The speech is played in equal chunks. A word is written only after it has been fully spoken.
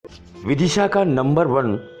विदिशा का number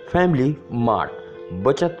 1 family Mart,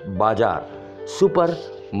 Bachat Bazaar, super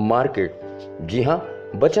market. जी हाँ,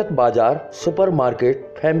 बचत Bazaar, super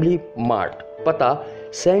market, Family mart, पता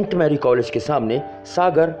सेंट मैरी कॉलेज के सामने,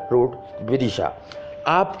 सागर रोड, विदिशा।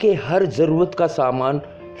 आपके हर ज़रूरत का सामान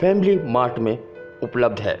फैमिली मार्ट में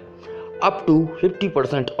उपलब्ध है। Up to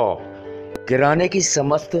 50% of. किराने की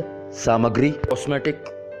समस्त सामग्री, cosmetic,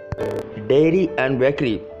 dairy and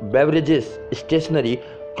bakery, beverages, stationery,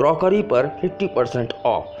 crockery पर 50%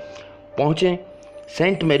 ऑफ। पहुँचें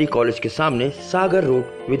सेंट मैरी कॉलेज के सामने, सागर रोड,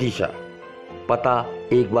 विदिशा। पता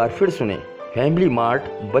एक बार फिर सुने, family Mart,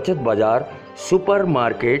 Bachat Bazaar, super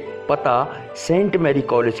market, पता सेंट मैरी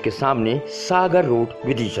कॉलेज के सामने, सागर रोड,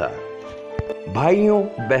 विदिशा। भाइयों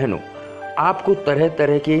बहनों, आपको तरह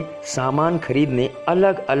तरह के सामान खरीदने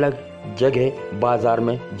अलग अलग जगह बाजार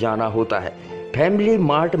में जाना होता है। फैमिली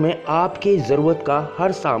मार्ट में आपके ज़रूरत का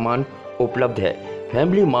हर सामान उपलब्ध है।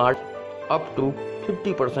 Family mart up to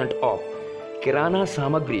 50% of. किराना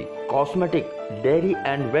सामग्री, cosmetic, dairy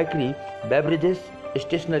and bakery, beverages,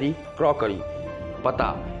 stationery, crockery.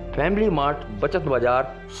 पता family Mart, Bachat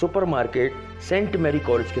Bazaar, super market, Saint Mary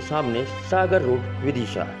College के सामने, सागर रोड,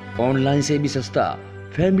 विदिशा। ऑनलाइन से भी सस्ता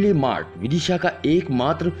फैमिली मार्ट, विदिशा का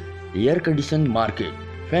एकमात्र air condition market.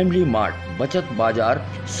 Family Mart, Bachat Bazaar,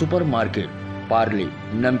 super market. Parle,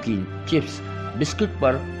 नमकीन, चिप्स, बिस्किट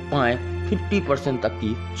पर पाएं 50% तक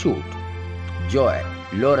की छूट। जॉय,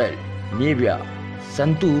 लॉरेल, नेविया,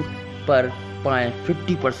 संतूर पर पाएं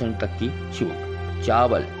 50% तक की छूट।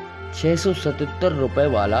 चावल 677 रुपए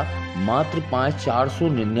वाला मात्र पाएं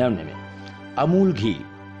 499 में। अमूल घी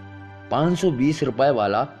 520 रुपए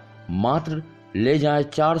वाला मात्र ले जाएं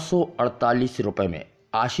 448 रुपए में।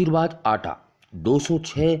 आशीर्वाद आटा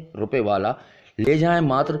 206 रुपए वाला ले जाएं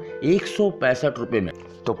मात्र 165 रुपए में।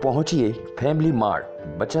 तो पहुंचिए family Mart,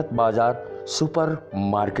 Bachat Bazaar, super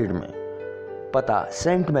market में। पता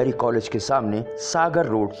सेंट मैरी कॉलेज के सामने, सागर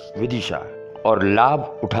रोड, विदिशा। और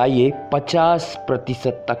लाभ उठाइए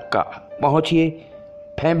 50% तक का। पहुंचिए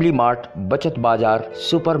family Mart, Bachat Bazaar,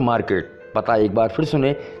 super market. पता एक बार फिर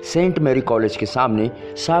सुने, सेंट मैरी कॉलेज के सामने,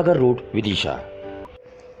 सागर रोड, विदिशा।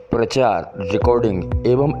 प्रचार, रिकॉर्डिंग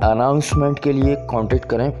एवं अनाउंसमेंट के लिए कांटेक्ट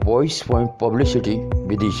करें Voice Point publicity,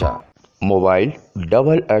 Vidisha. Mobile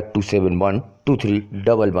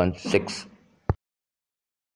 8827123116।